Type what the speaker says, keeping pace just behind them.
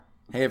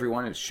Hey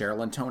everyone, it's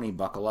Cheryl and Tony.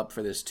 Buckle up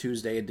for this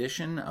Tuesday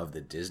edition of the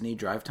Disney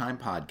Drive Time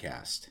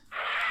Podcast.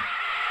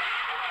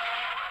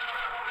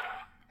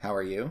 How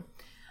are you?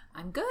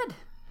 I'm good.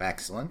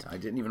 Excellent. I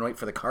didn't even wait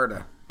for the car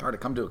to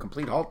come to a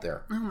complete halt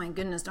there. Oh my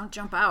goodness, don't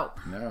jump out.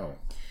 No.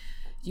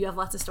 Do you have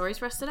lots of stories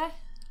for us today?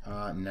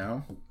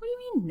 No. What do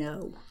you mean,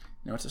 no?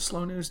 No, it's a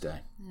slow news day.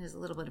 It is a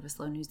little bit of a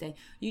slow news day.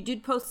 You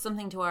did post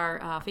something to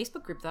our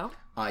Facebook group, though.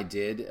 I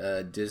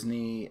did.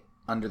 Disney,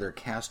 under their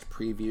cast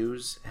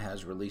previews,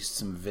 has released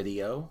some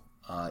video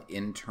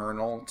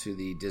internal to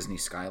the Disney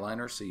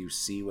Skyliner, so you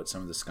see what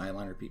some of the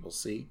Skyliner people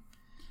see.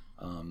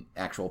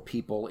 Actual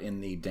people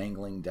in the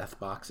dangling death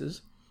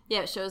boxes.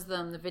 Yeah, it shows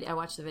them the video. I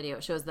watched the video.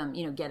 It shows them,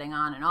 getting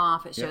on and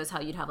off. It shows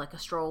how you'd have like a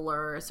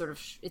stroller.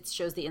 It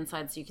shows the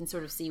inside, so you can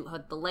sort of see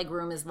what the leg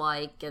room is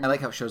like. And I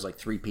like how it shows like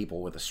 3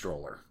 people with a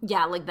stroller.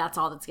 Yeah, like that's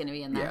all that's going to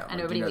be in there. Yeah, and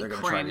everybody they're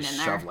going to try to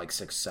shove there. like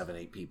 6, 7,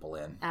 8 people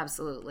in.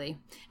 Absolutely.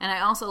 And I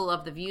also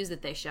love the views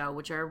that they show,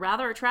 which are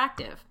rather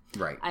attractive.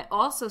 Right. I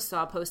also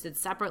saw posted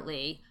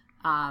separately,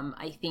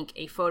 I think,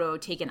 a photo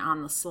taken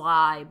on the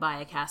sly by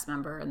a cast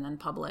member and then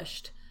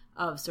published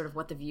of sort of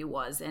what the view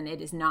was, and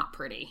it is not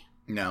pretty.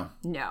 No,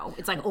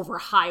 it's like over a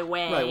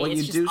highway. Right. Well,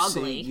 it's just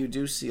ugly. You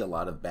do see a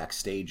lot of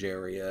backstage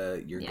area.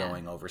 You're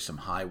going over some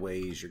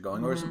highways. You're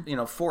going over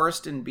some,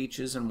 forest and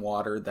beaches and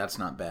water. That's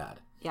not bad.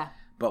 Yeah.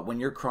 But when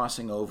you're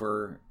crossing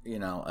over, a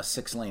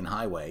 6-lane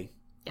highway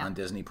on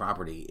Disney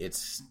property, it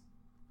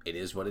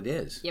is what it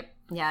is. Yep.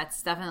 Yeah.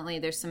 It's definitely,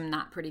 there's some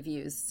not pretty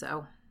views.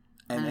 So.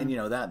 And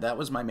that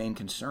was my main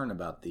concern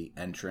about the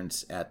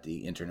entrance at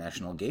the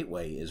International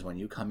Gateway is when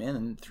you come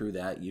in through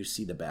that, you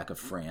see the back of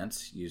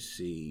France, you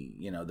see,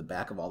 the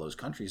back of all those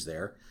countries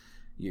there.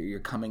 You're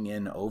coming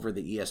in over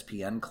the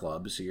ESPN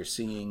club, so you're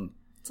seeing...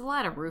 It's a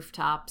lot of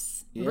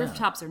rooftops. Yeah.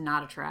 Rooftops are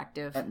not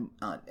attractive. And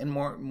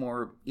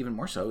even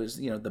more so is,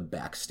 the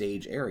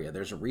backstage area.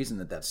 There's a reason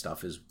that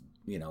stuff is,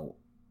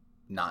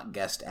 not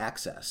guest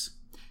access.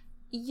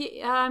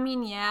 Yeah, I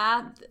mean,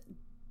 yeah...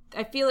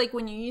 I feel like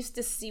when you used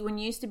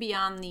to be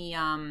on the,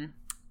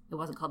 it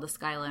wasn't called the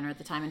Skyliner at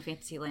the time in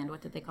Fantasyland.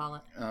 What did they call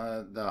it?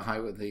 The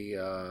highway, it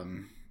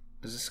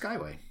was a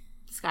Skyway.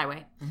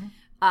 Skyway.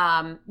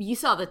 Mm-hmm. You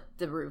saw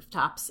the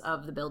rooftops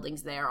of the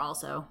buildings there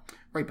also.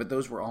 Right, but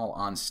those were all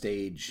on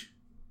stage.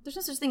 There's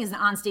no such thing as an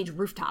on-stage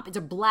rooftop. It's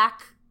a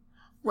black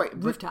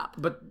rooftop.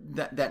 But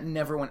that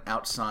never went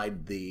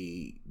outside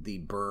the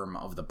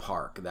berm of the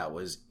park. That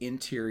was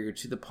interior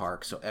to the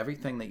park, so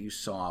everything that you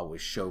saw was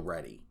show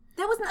ready.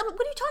 That was not, what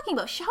are you talking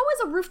about? How is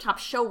a rooftop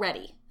show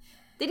ready?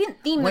 They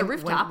didn't theme their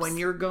rooftops. When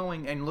you're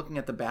going and looking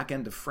at the back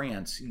end of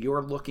France,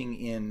 you're looking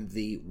in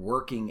the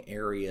working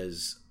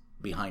areas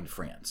behind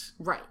France.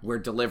 Right. Where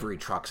delivery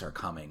trucks are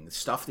coming.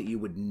 Stuff that you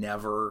would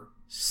never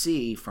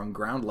see from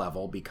ground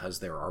level because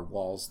there are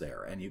walls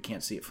there. And you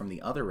can't see it from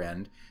the other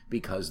end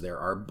because there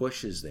are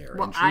bushes there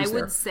and trees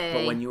there.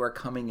 But when you are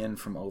coming in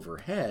from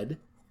overhead...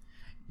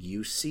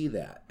 You see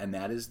that, and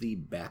that is the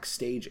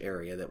backstage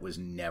area that was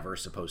never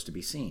supposed to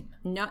be seen.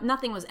 No,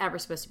 nothing was ever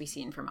supposed to be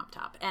seen from up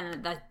top,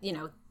 and that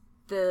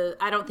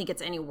I don't think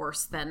it's any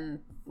worse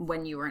than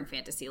when you were in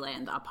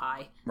Fantasyland up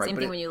high. Right, same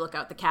thing when you look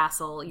out the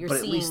castle. But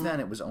at least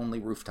then it was only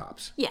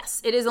rooftops. Yes,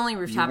 it is only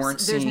rooftops. You weren't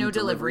There's seeing no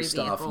delivery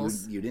stuff.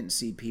 vehicles. You didn't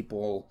see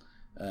people,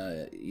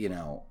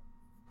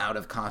 out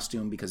of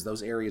costume because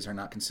those areas are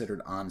not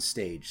considered on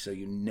stage, so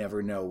you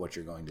never know what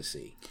you're going to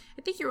see.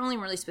 I think you're only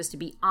really supposed to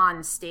be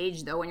on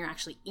stage though when you're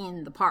actually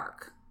in the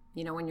park.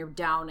 When you're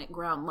down at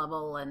ground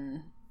level,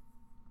 and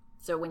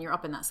so when you're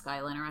up in that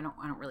Skyliner, I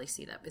don't really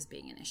see that as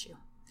being an issue.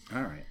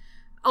 All right.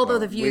 Although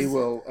the views, we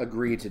will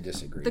agree to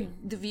disagree.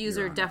 The views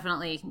are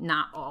definitely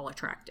not all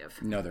attractive.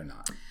 No, they're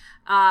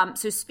not.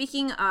 So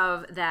speaking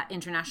of that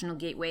International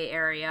Gateway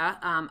area,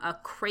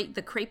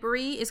 the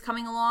Creperie is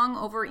coming along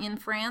over in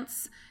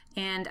France.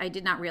 And I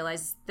did not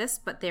realize this,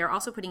 but they are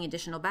also putting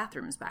additional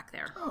bathrooms back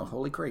there. Oh,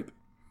 holy crepe.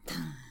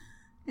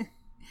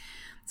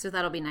 So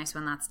that'll be nice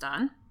when that's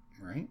done.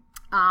 Right.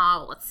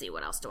 Let's see,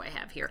 what else do I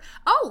have here?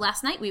 Oh,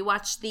 last night we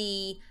watched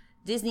the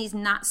Disney's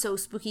Not So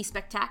Spooky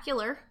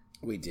Spectacular.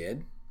 We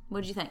did.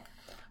 What did you think?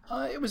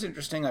 It was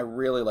interesting. I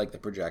really like the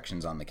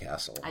projections on the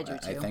castle. I do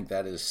too. I think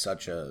that is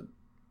such an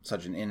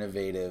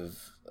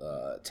innovative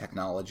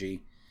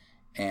technology.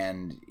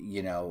 And,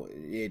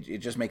 it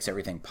just makes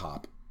everything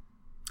pop.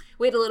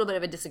 We had a little bit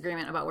of a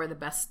disagreement about where the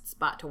best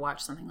spot to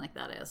watch something like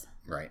that is.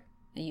 Right.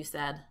 You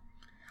said?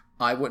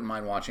 I wouldn't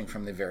mind watching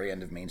from the very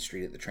end of Main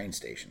Street at the train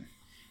station.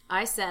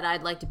 I said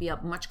I'd like to be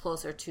up much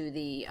closer to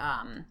the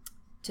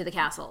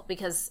castle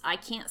because I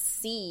can't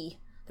see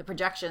the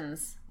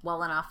projections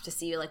well enough to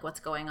see like what's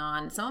going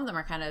on. Some of them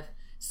are kind of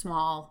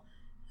small,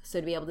 so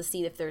to be able to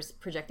see if there's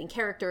projecting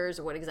characters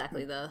or what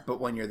exactly the... But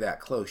when you're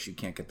that close, you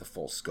can't get the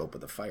full scope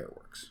of the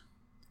fireworks.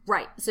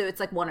 Right. So it's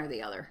like one or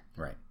the other.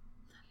 Right.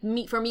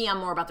 For me, I'm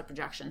more about the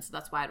projection, so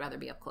that's why I'd rather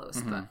be up close.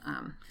 Mm-hmm. But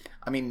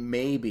I mean,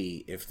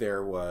 maybe if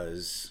there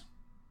was,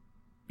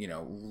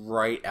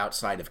 right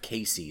outside of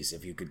Casey's,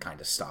 if you could kind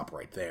of stop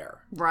right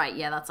there. Right,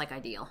 yeah, that's like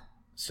ideal.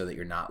 so that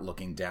you're not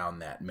looking down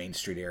that Main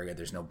Street area.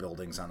 There's no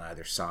buildings on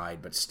either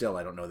side, but still,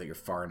 I don't know that you're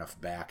far enough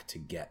back to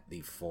get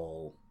the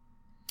full.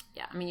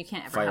 Yeah, I mean, you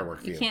can't ever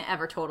firework view. You can't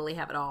ever totally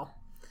have it all.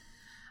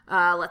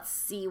 Let's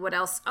see what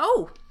else.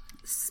 Oh,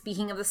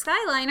 speaking of the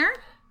Skyliner,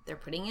 they're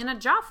putting in a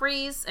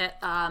Joffrey's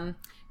at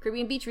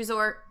Caribbean Beach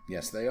Resort.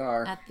 Yes, they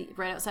are.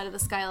 Right outside of the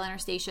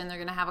Skyliner station. They're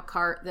going to have a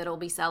cart that'll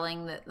be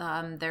selling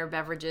their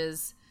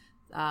beverages,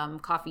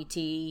 coffee,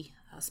 tea,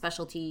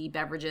 specialty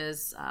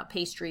beverages,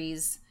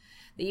 pastries.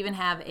 They even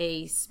have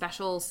a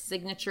special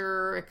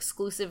signature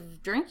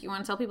exclusive drink. You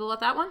want to tell people about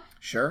that one?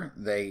 Sure.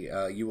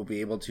 You will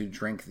be able to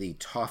drink the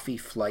Toffee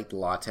Flight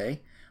Latte,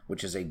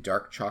 which is a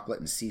dark chocolate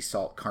and sea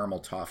salt caramel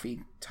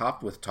toffee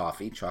topped with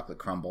toffee, chocolate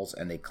crumbles,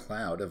 and a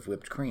cloud of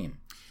whipped cream.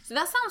 So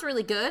that sounds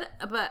really good,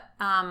 but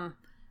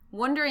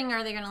wondering,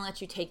 are they going to let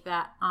you take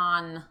that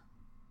on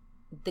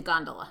the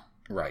gondola?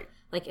 Right.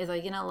 Like, is they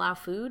going to allow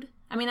food?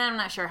 I mean, I'm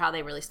not sure how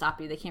they really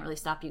stop you. They can't really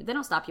stop you. They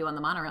don't stop you on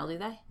the monorail, do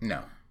they?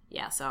 No.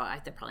 Yeah, so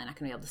they're probably not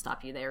going to be able to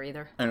stop you there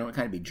either. I know it would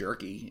kind of be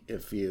jerky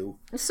if you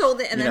sold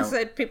it and then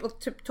said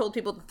told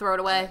people to throw it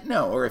away.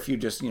 No, or if you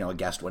just a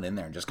guest went in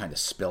there and just kind of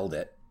spilled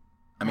it.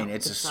 I mean,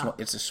 it's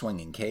a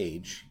swinging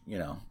cage.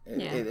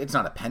 It's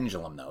not a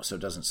pendulum though, so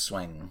it doesn't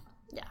swing.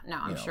 Yeah, no,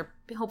 I'm sure.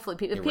 Hopefully,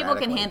 if people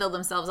can handle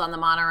themselves on the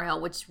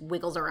monorail, which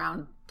wiggles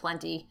around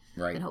plenty,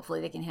 right? And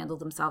hopefully they can handle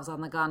themselves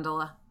on the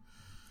gondola.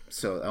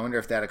 So I wonder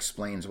if that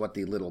explains what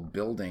the little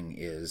building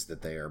is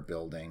that they are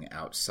building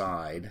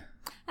outside.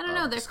 I don't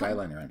know. The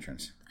Skyliner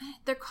entrance.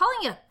 They're calling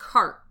it a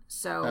cart.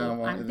 So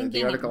I'm thinking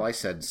the article I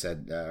said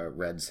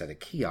a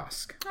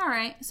kiosk. All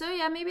right. So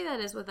yeah, maybe that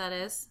is what that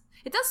is.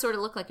 It does sort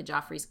of look like a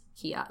Joffrey's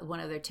kiosk, one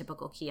of their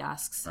typical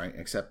kiosks. Right,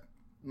 except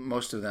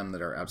most of them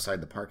that are outside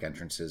the park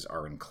entrances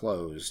are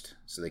enclosed,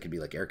 so they could be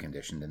like air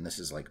conditioned, and this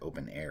is like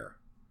open air.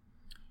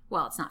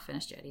 Well, it's not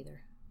finished yet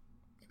either.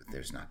 But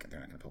they're not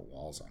going to put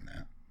walls on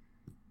that.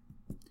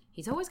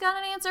 He's always got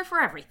an answer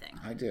for everything.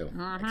 I do.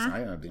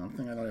 The only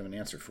thing I don't have an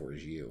answer for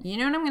is you. You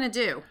know what I'm going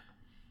to do?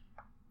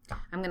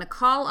 I'm going to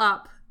call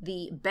up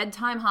the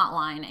bedtime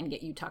hotline and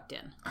get you tucked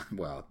in.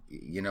 Well,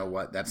 you know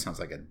what? That sounds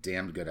like a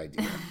damned good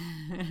idea.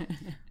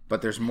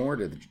 But there's more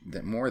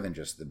than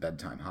just the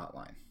bedtime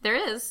hotline. There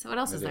is. What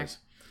else is there?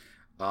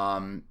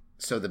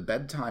 So the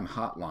bedtime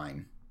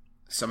hotline,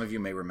 some of you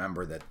may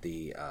remember that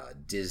the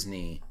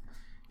Disney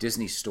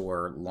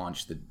store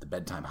launched the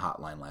bedtime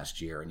hotline last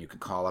year, and you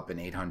could call up an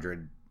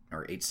 800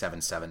 or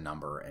 877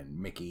 number, and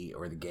Mickey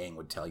or the gang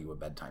would tell you a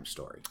bedtime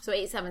story. So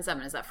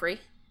 877, is that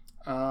free?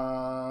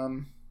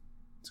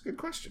 It's a good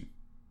question.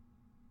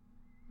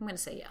 I'm going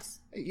to say yes.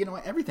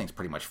 Everything's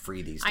pretty much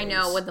free these days. I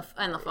know,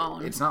 on the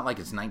phone. It's not like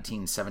it's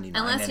 1979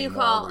 unless you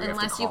anymore.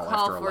 Unless you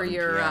call for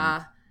your,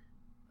 I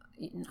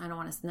don't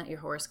want to, not your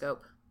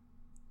horoscope.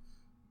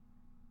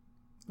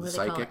 The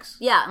psychics?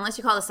 Yeah, unless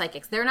you call the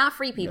psychics. They're not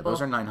free people. Yeah,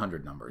 those are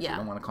 900 numbers. Yeah. You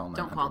don't want to call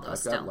 900. Don't call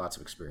those. I've got lots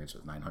of experience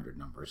with 900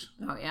 numbers.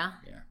 Oh, yeah?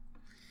 Yeah.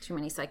 Too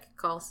many psychic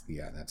calls?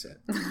 Yeah, that's it.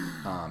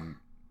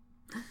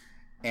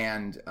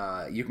 And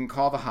you can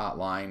call the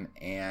hotline,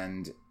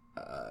 and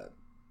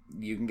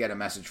you can get a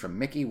message from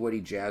Mickey, Woody,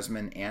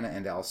 Jasmine, Anna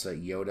and Elsa,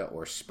 Yoda,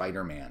 or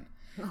Spider-Man.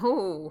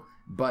 Oh.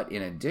 But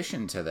in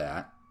addition to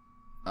that,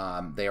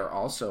 they are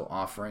also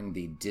offering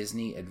the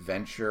Disney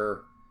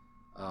Adventure...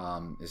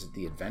 is it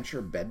the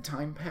Adventure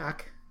Bedtime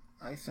Pack,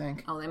 I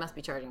think? Oh, they must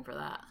be charging for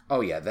that.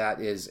 Oh, yeah,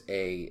 that is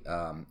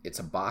it's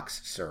a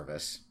box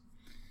service.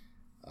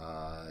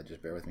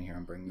 Just bear with me here.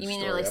 I'm bringing the story up.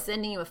 You mean they're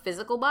sending you a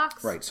physical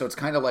box? Right. So it's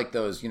kind of like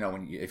those,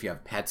 if you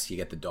have pets, you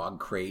get the dog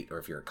crate, or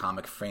if you're a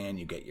comic fan,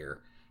 you get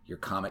your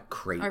comic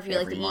crate. Or if you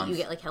like to eat, you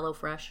get like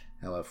HelloFresh.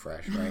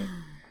 HelloFresh,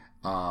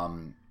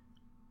 right?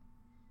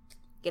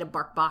 Get a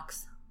bark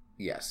box.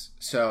 Yes.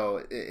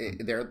 So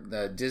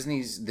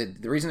the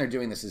reason they're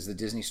doing this is the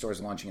Disney Store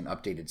is launching an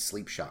updated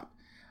sleep shop.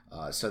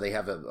 So they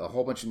have a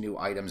whole bunch of new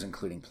items,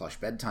 including plush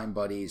bedtime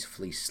buddies,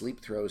 fleece sleep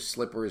throws,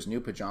 slippers,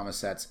 new pajama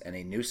sets, and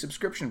a new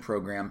subscription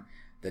program,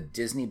 the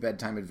Disney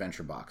Bedtime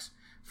Adventure Box.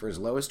 For as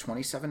low as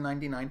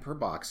 $27.99 per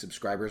box,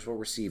 subscribers will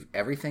receive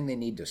everything they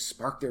need to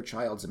spark their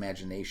child's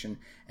imagination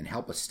and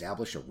help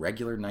establish a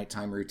regular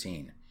nighttime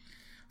routine.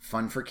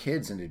 Fun for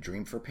kids and a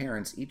dream for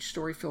parents, each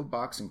story-filled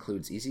box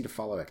includes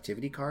easy-to-follow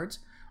activity cards,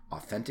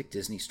 authentic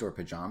Disney Store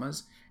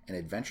pajamas, an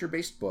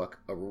adventure-based book,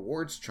 a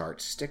rewards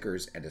chart,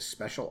 stickers, and a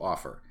special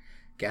offer.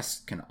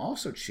 Guests can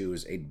also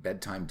choose a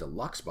bedtime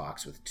deluxe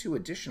box with 2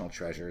 additional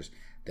treasures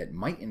that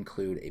might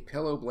include a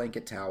pillow,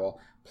 blanket, towel,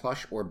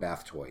 plush, or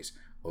bath toys.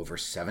 Over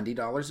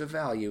 $70 of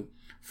value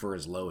for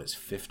as low as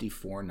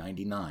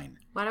 $54.99.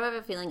 Why do I have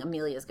a feeling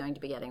Amelia's going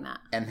to be getting that?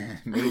 And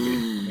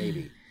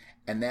maybe.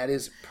 And that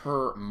is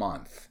per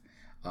month.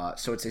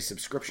 So it's a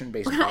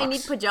subscription-based box. I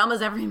need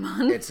pajamas every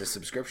month. It's a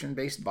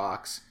subscription-based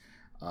box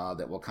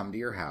that will come to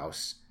your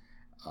house.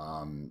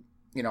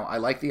 I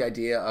like the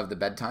idea of the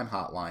bedtime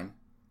hotline,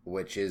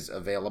 which is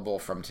available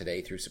from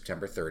today through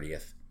September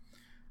 30th.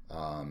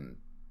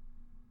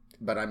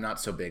 But I'm not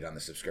so big on the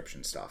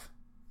subscription stuff.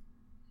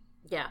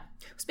 Yeah.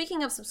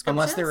 Speaking of subscriptions...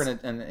 Unless they're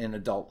in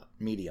adult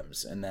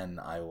mediums, and then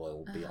I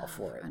will be all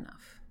for it.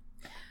 Enough.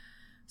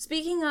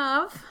 Speaking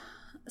of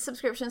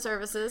subscription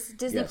services,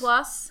 Disney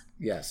Plus.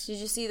 Yes. Did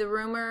you see the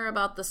rumor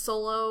about the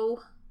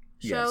Solo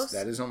shows? Yes,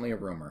 that is only a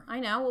rumor. I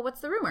know. Well,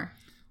 what's the rumor?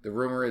 The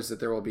rumor is that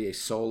there will be a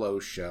Solo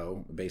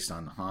show based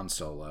on Han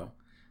Solo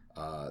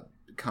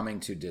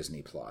coming to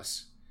Disney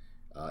Plus.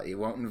 It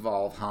won't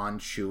involve Han,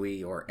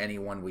 Chewie, or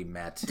anyone we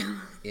met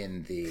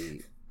in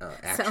the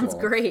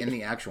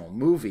actual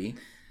movie,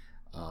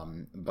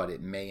 but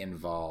it may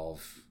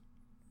involve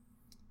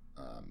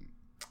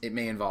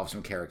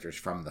some characters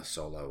from the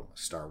Solo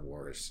Star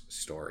Wars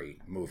story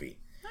movie.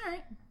 All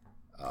right.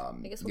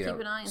 I guess we'll keep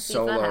an eye and see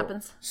if that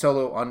happens.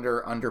 Solo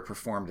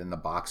underperformed in the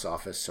box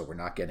office, so we're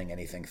not getting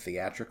anything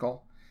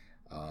theatrical.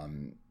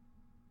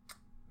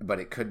 But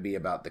it could be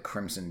about the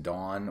Crimson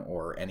Dawn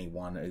or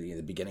anyone at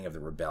the beginning of the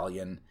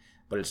rebellion.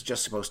 But it's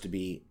just supposed to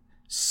be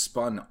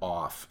spun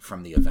off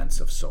from the events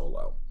of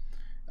Solo.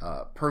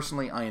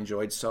 Personally, I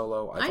enjoyed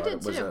Solo. I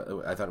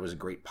thought it was a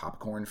great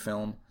popcorn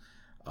film.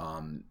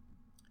 One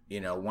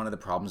of the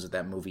problems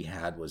that movie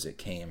had was it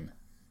came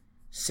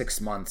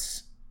 6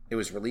 months. It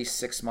was released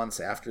 6 months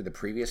after the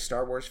previous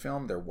Star Wars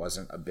film. There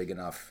wasn't a big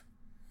enough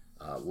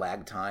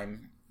lag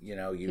time.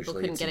 Usually people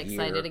couldn't get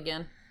excited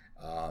again.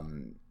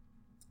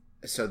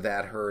 So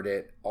that hurt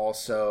it.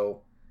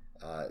 Also,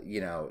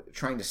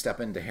 trying to step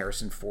into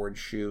Harrison Ford's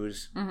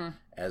shoes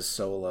as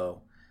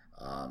Solo,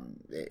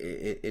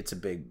 it's a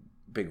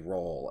big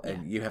role,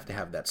 and you have to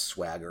have that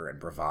swagger and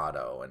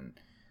bravado. And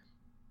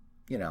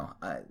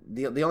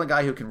the only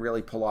guy who can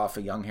really pull off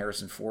a young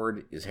Harrison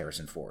Ford is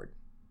Harrison Ford.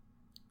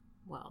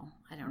 Well,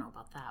 I don't know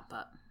about that,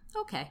 but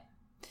okay.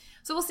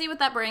 So we'll see what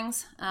that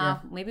brings.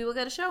 Maybe we'll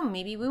get a show,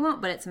 maybe we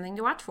won't, but it's something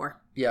to watch for.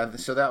 Yeah,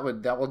 so that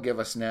will give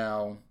us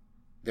now.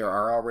 There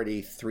are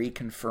already 3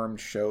 confirmed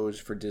shows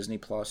for Disney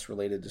Plus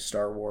related to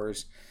Star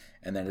Wars,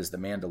 and that is The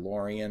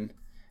Mandalorian.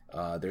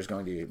 There's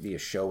going to be a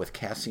show with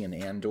Cassian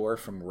Andor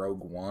from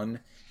Rogue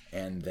One,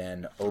 and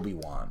then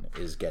Obi-Wan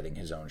is getting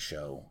his own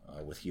show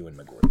with Ewan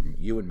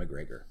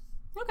McGregor.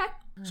 Okay.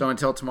 So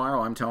until tomorrow,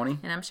 I'm Tony.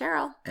 And I'm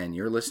Cheryl. And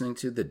you're listening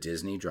to the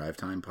Disney Drive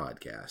Time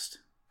Podcast.